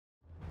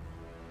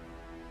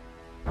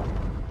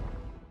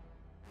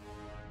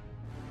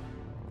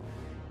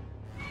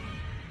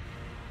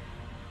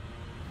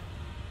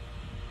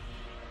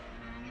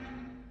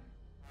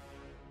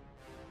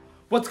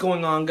What's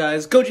going on,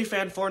 guys?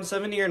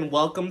 GojiFan407 here, and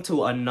welcome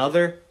to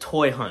another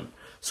toy hunt.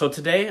 So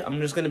today, I'm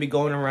just going to be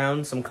going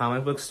around some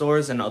comic book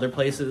stores and other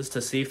places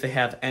to see if they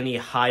have any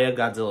HIYA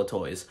Godzilla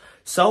toys.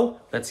 So,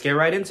 let's get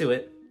right into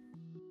it.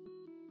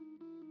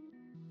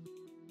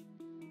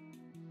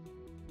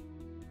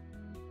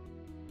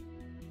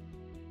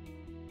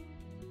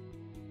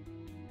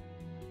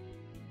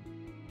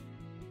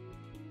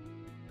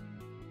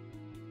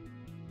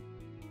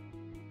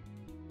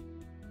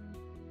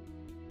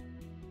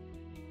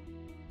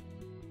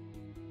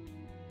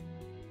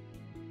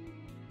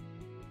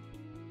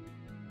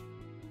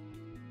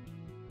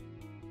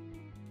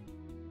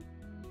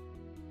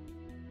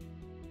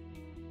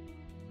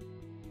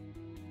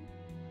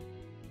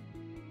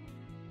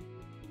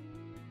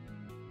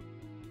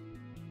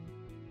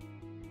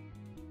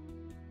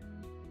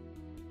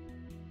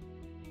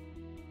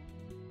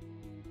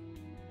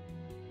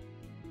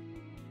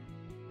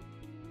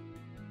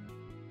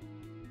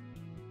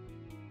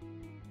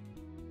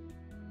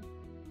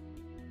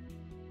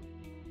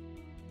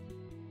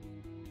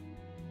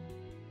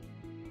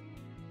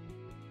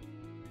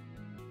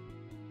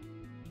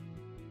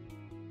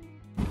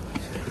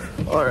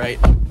 Alright,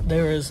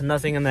 there is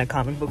nothing in that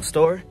comic book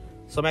store,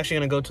 so I'm actually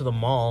going to go to the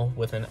mall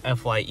with an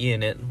FYE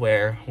in it,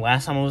 where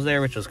last time I was there,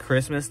 which was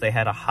Christmas, they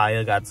had a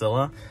HIYA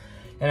Godzilla,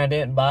 and I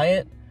didn't buy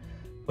it,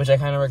 which I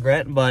kind of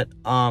regret, but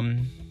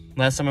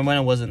last time I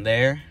went, it wasn't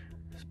there,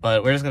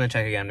 but we're just going to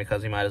check again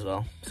because we might as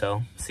well,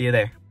 so see you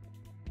there.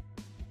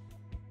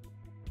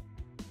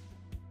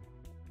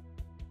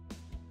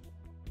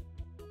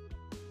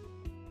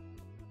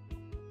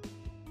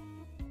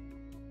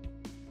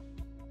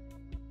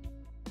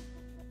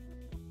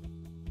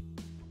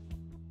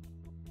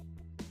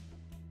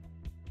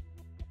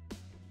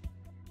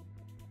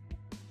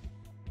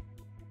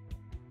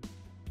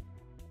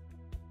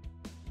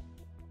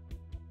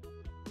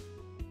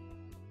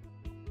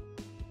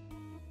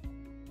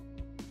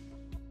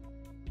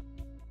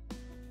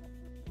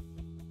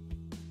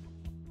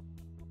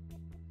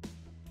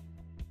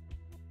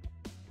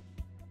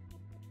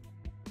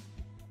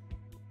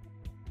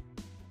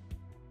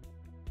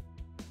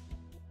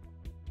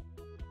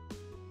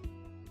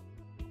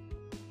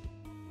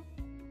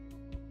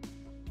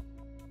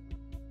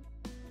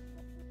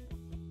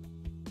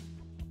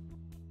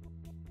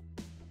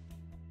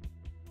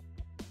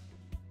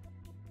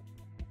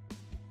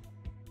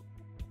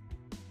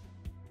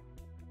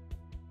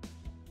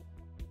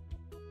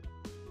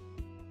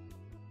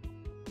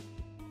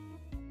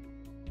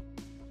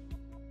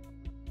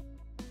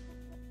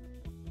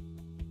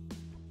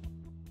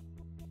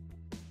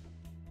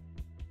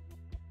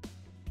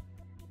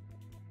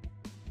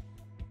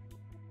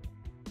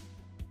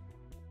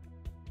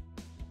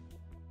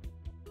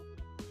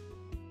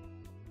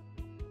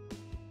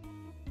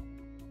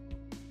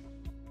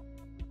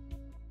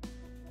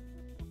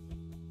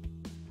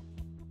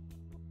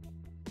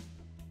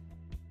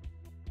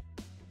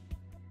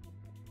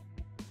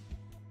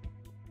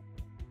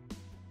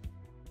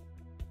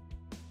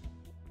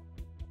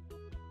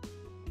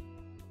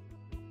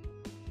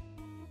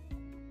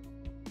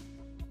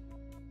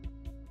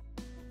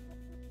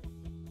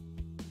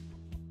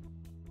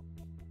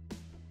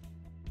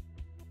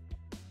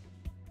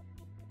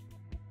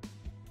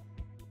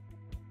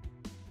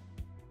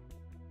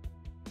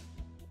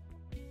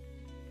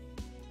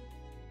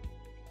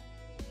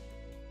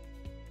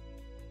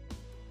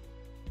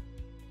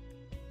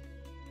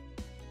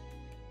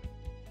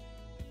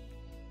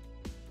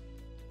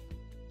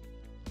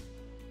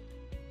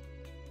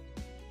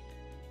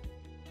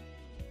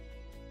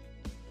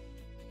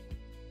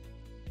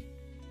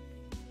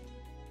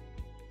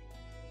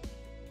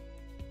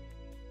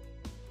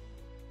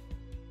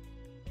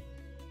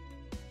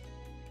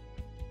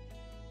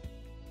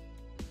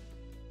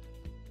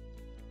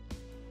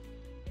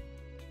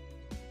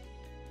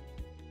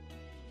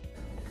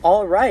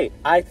 Alright,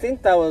 I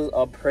think that was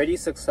a pretty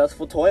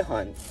successful toy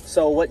hunt.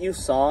 So what you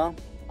saw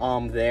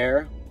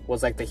there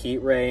was like the Heat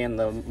Ray and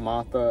the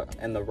Mothra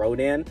and the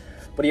Rodan,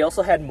 but he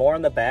also had more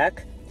in the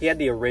back. He had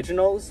the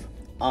originals,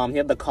 he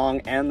had the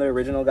Kong and the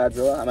original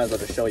Godzilla. I might as well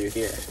just show you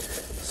here.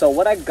 So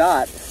what I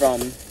got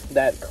from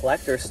that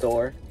collector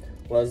store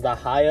was the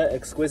HIYA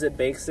Exquisite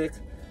Basic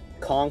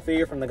Kong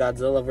figure from the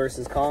Godzilla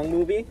vs. Kong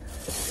movie,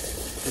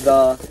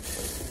 the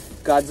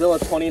Godzilla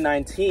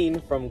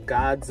 2019 from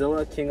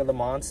Godzilla King of the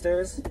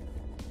Monsters.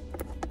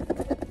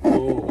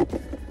 Ooh.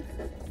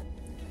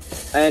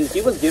 And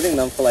he was giving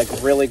them for like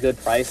really good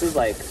prices,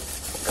 like,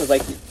 cause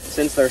like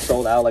since they're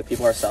sold out, like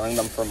people are selling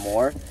them for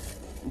more.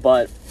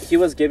 But he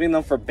was giving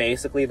them for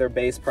basically their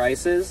base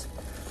prices.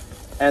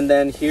 And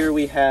then here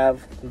we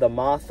have the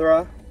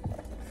Mothra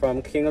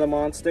from King of the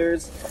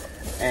Monsters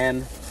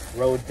and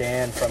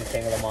Rodan from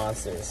King of the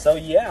Monsters. So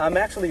yeah, I'm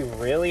actually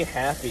really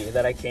happy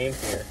that I came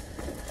here.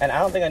 And I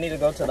don't think I need to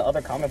go to the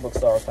other comic book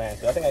store I was planning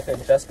to. I think I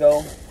could just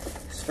go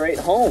straight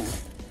home.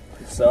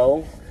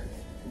 So,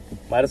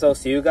 might as well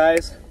see you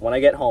guys when I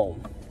get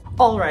home.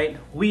 Alright,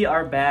 we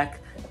are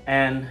back.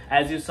 And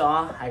as you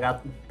saw, I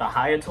got the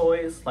HIYA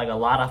toys, like a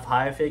lot of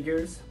HIYA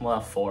figures. Well,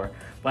 4,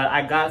 but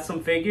I got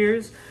some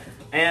figures,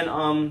 and I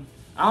don't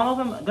know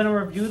if I'm gonna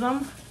review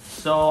them,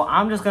 so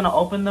I'm just gonna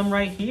open them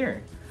right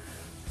here.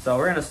 So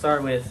we're gonna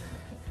start with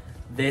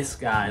this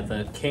guy,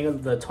 the king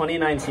of the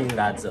 2019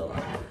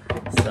 Godzilla.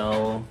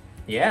 So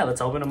yeah,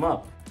 let's open him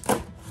up. He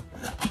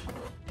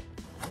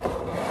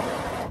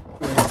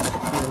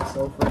looks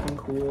so freaking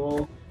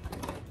cool.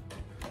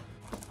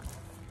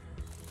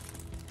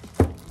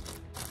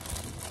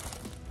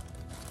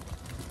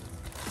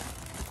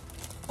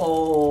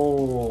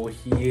 Oh,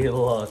 he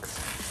looks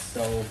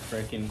so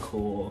freaking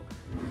cool.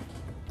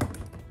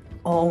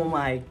 Oh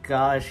my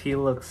gosh, he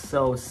looks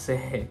so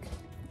sick.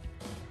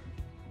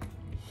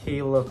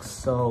 He looks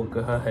so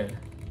good.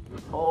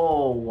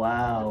 Oh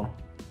wow.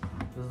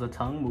 Is the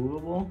tongue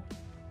movable?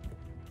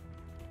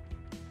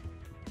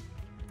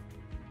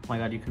 Oh my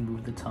god, you can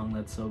move the tongue,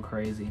 that's so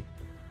crazy.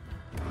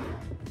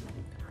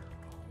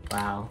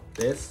 Wow,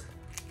 this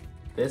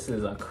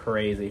is a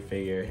crazy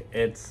figure.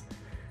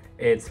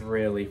 It's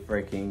really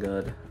freaking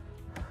good.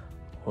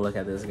 Look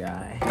at this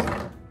guy.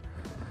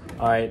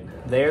 All right,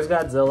 there's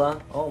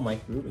Godzilla. Oh, my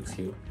Rubik's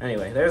Cube.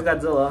 Anyway, there's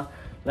Godzilla.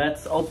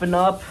 Let's open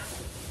up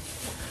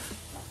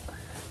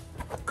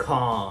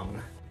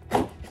Kong.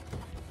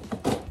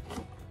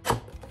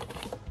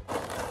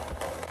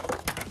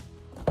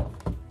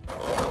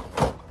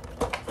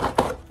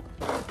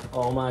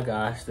 Oh my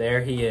gosh,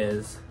 there he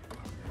is.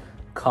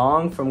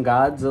 Kong from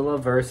Godzilla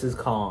vs.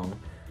 Kong.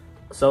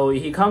 So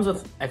he comes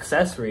with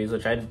accessories,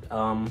 which I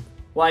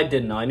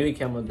didn't know. I knew he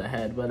came with the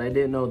head, but I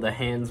didn't know the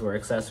hands were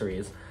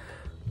accessories.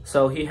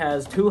 So he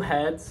has 2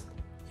 heads.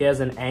 He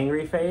has an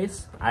angry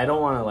face. I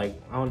don't want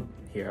to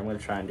here, I'm gonna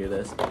try and do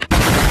this.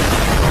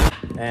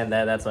 And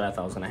that's what I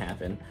thought was gonna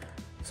happen.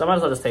 So I might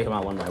as well just take him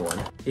out one by one.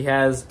 He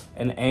has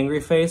an angry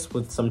face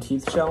with some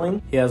teeth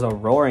showing. He has a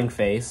roaring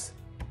face,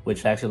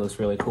 which actually looks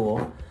really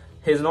cool.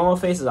 His normal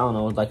face is, I don't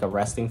know, like a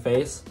resting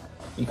face.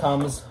 He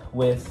comes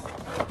with,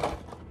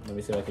 let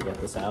me see if I can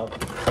get this out.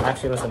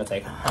 Actually, I'm just gonna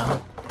take him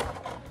out.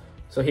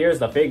 So here's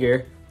the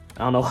figure.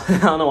 I don't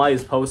know why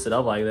he's posted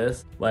up like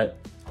this, but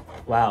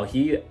wow,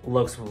 he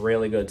looks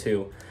really good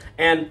too.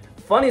 And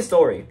funny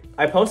story,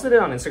 I posted it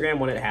on Instagram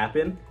when it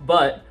happened,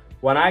 but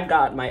when I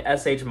got my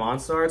SH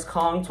Monstars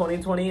Kong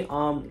 2020,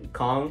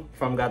 Kong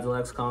from Godzilla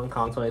X Kong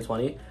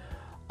 2020,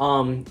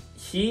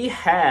 he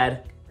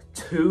had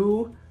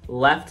 2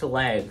 left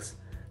legs.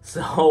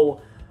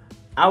 So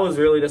I was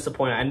really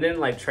disappointed. I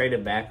didn't trade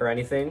it back or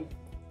anything.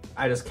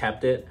 I just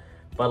kept it,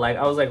 but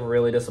I was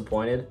really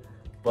disappointed.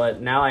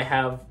 But now I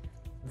have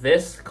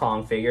this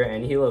Kong figure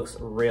and he looks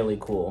really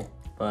cool.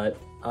 But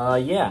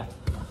yeah,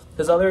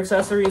 his other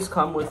accessories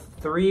come with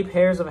 3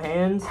 pairs of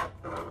hands.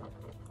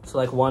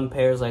 So one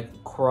pair is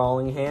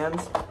crawling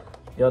hands.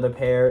 The other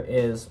pair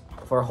is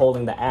for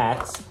holding the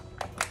axe.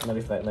 Let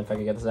me see if I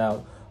can get this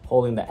out.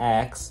 Holding the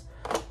axe.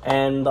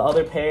 And the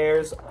other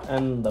pairs,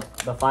 and the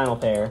final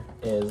pair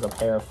is a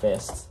pair of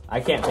fists. I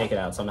can't take it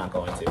out, so I'm not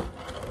going to.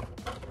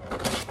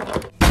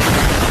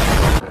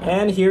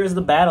 And here's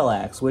the battle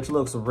axe, which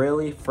looks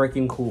really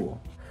freaking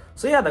cool.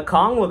 So yeah, the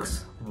Kong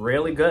looks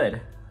really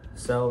good.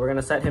 So we're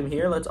gonna set him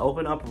here. Let's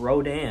open up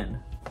Rodan.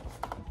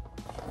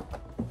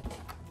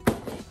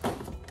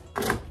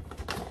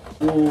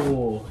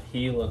 Ooh,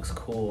 he looks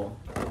cool.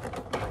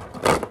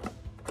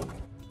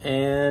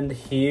 And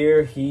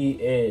here he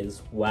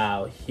is.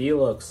 Wow, he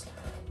looks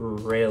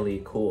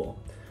really cool.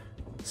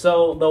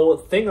 So the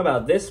thing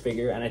about this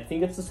figure, and I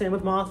think it's the same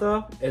with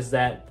Mothra, is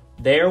that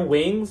their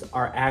wings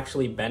are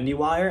actually bendy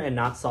wire and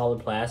not solid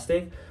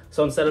plastic.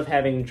 So instead of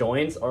having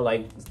joints or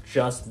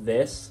just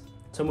this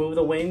to move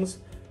the wings,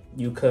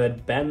 you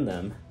could bend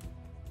them.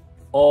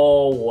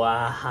 Oh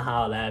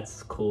wow,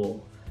 that's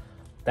cool.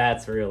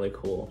 That's really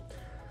cool.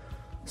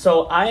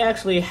 So I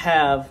actually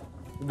have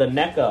the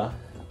NECA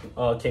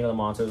King of the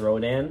Monsters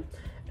Rodan,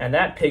 and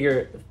that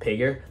figure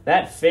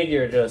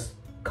just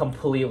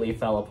completely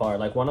fell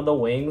apart. One of the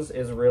wings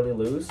is really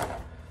loose,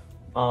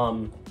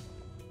 so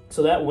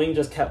that wing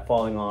just kept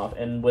falling off,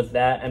 and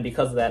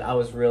because of that, I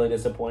was really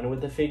disappointed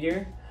with the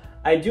figure.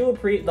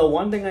 The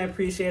one thing I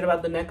appreciate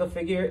about the NECA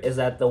figure is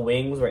that the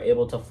wings were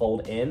able to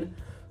fold in,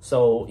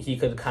 so he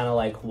could kind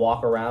of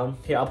walk around.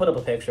 Here, I'll put up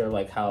a picture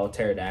of how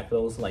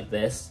pterodactyls like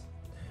this.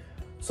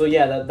 So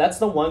yeah, that's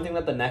the one thing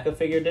that the NECA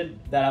figure did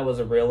that I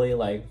was really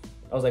I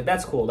was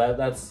that's cool.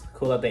 That's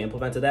cool that they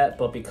implemented that.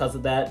 But because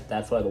of that,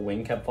 that's why the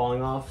wing kept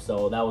falling off.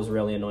 So that was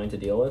really annoying to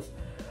deal with.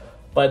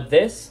 But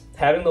this,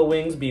 having the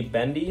wings be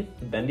bendy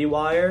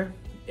wire,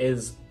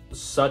 is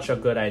such a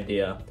good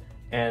idea.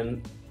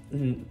 And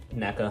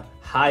NECA,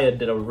 HIYA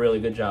did a really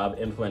good job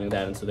implementing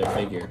that into their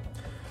figure.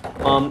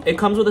 It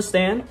comes with a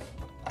stand.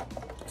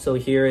 So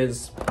here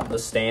is the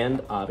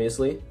stand,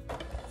 obviously.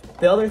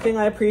 The other thing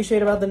I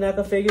appreciate about the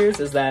NECA figures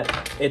is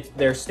that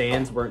their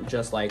stands weren't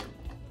just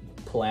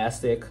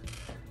plastic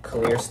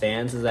clear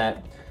stands, is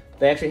that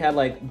they actually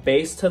had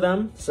base to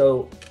them.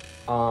 So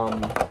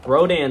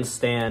Rodan's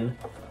stand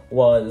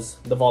was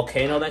the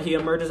volcano that he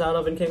emerges out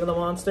of in King of the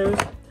Monsters,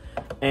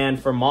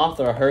 And for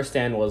Mothra, her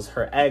stand was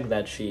her egg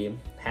that she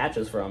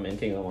hatches from in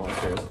King of the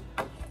Monsters.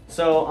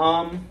 So,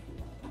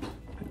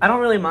 I don't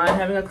really mind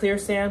having a clear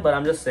stand, but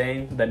I'm just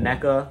saying the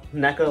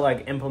NECA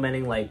like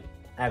implementing like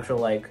actual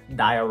like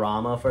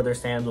diorama for their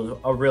stands was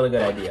a really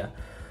good idea.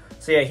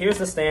 So yeah, here's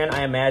the stand.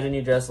 I imagine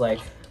you just like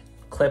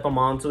clip him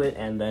onto it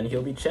and then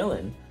he'll be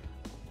chilling.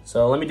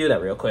 So let me do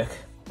that real quick.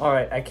 All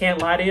right, I can't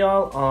lie to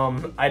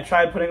y'all. I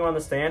tried putting him on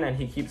the stand and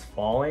he keeps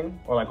falling,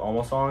 or like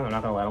almost falling. I'm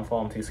not gonna let him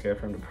fall. I'm too scared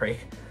for him to break.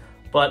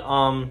 But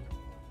I'm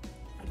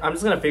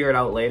just gonna figure it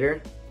out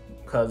later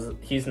because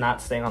he's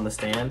not staying on the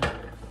stand.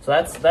 So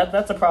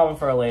that's a problem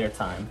for a later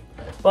time.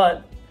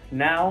 But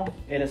now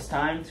it is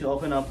time to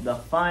open up the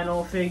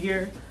final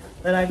figure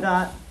that I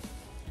got.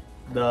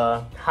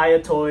 The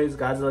HIYA Toys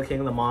Godzilla King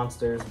of the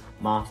Monsters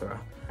Mothra.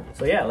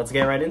 So yeah, let's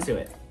get right into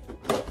it.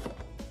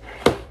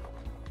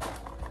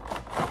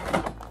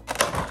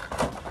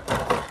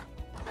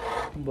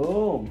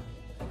 Boom.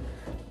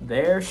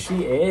 There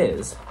she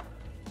is.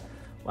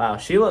 Wow,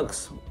 she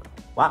looks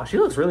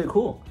really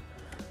cool.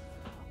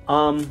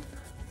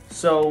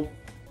 So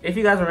if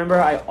you guys remember,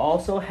 I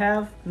also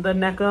have the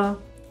NECA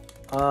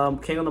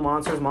King of the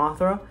Monsters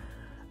Mothra.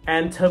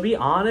 And to be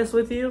honest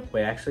with you,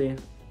 wait, actually,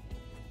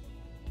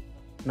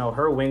 no,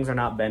 her wings are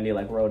not bendy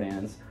like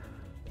Rodan's.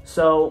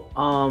 So,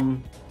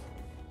 I'm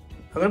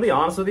gonna be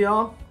honest with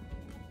y'all,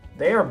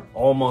 they are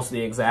almost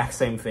the exact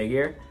same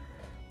figure.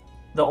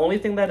 The only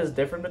thing that is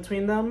different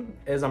between them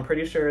is I'm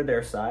pretty sure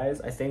their size.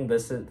 I think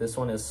this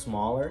one is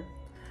smaller.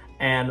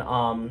 And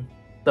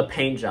the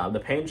paint job. The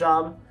paint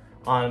job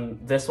on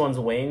this one's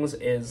wings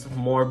is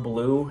more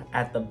blue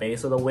at the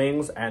base of the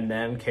wings and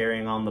then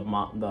carrying on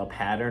the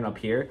pattern up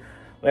here.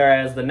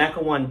 Whereas the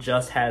NECA one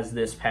just has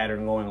this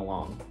pattern going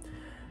along.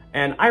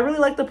 And I really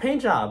like the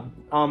paint job.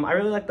 I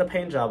really like the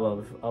paint job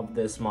of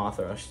this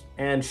Mothra.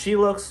 And she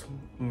looks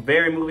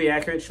very movie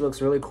accurate. She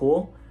looks really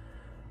cool.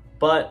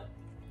 But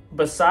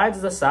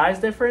besides the size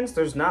difference,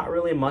 there's not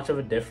really much of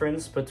a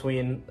difference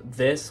between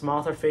this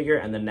Mothra figure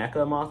and the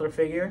NECA Mothra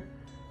figure.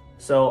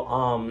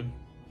 So,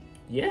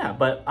 yeah,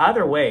 but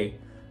either way,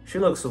 she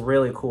looks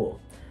really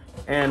cool.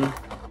 And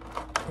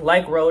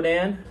like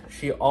Rodan,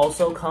 she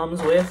also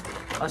comes with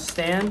a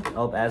stand.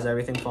 Oh, as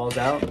everything falls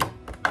out.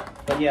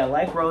 But yeah,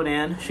 like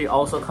Rodan, she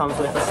also comes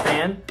with a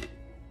stand.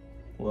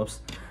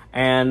 Whoops.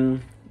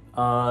 And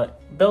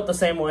built the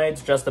same way,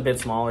 it's just a bit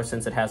smaller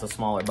since it has a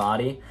smaller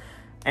body.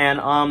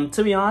 And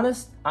to be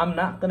honest, I'm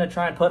not gonna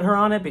try and put her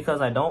on it because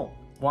I don't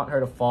want her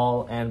to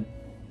fall and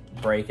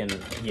break, and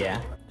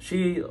yeah.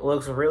 She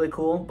looks really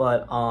cool,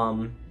 but if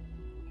I'm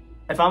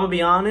gonna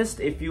be honest,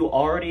 if you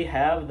already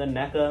have the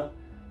NECA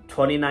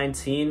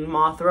 2019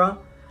 Mothra,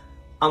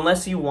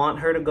 unless you want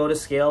her to go to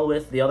scale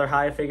with the other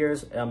HIYA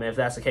figures, if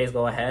that's the case,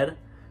 go ahead.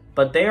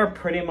 But they are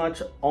pretty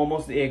much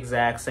almost the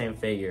exact same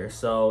figure.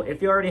 So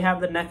if you already have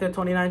the NECA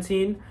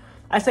 2019,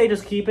 I say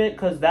just keep it,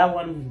 because that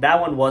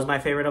one was my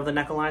favorite of the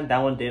NECA line. That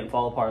one didn't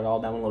fall apart at all.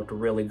 That one looked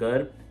really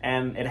good.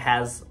 And it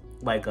has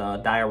like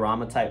a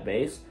diorama type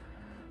base.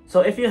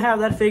 So if you have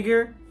that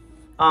figure,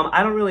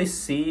 I don't really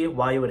see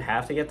why you would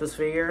have to get this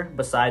figure,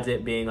 besides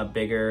it being a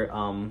bigger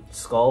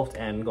sculpt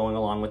and going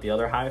along with the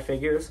other HIYA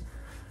figures.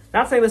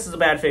 Not saying this is a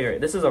bad figure.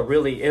 This is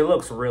it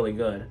looks really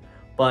good.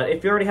 But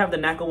if you already have the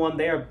NECA one,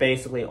 they are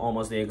basically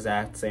almost the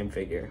exact same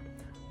figure.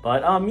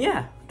 But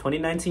yeah,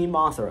 2019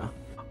 Mothra.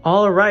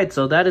 Alright,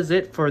 so that is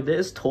it for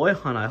this toy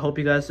hunt. I hope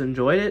you guys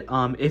enjoyed it.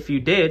 If you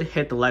did,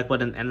 hit the like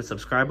button and the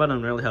subscribe button.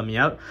 It really help me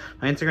out.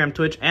 My Instagram,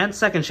 Twitch, and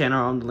second channel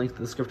are on the link in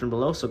the description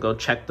below, so go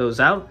check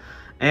those out.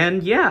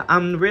 And yeah,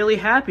 I'm really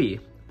happy.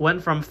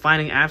 Went from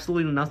finding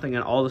absolutely nothing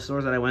in all the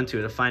stores that I went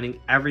to finding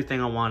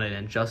everything I wanted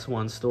in just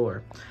one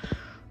store.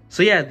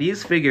 So yeah,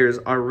 these figures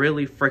are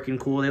really freaking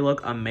cool. They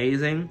look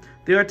amazing.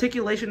 The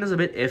articulation is a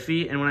bit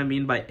iffy, and what I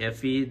mean by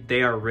iffy,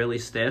 they are really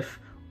stiff,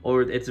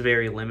 or it's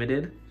very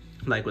limited,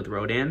 like with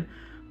Rodan.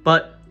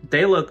 But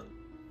they look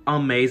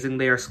amazing.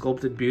 They are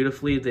sculpted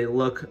beautifully. They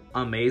look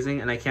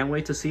amazing, and I can't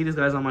wait to see these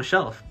guys on my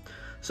shelf.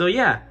 So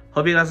yeah,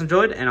 hope you guys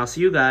enjoyed, and I'll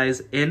see you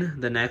guys in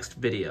the next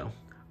video.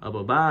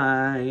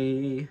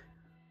 Bye-bye.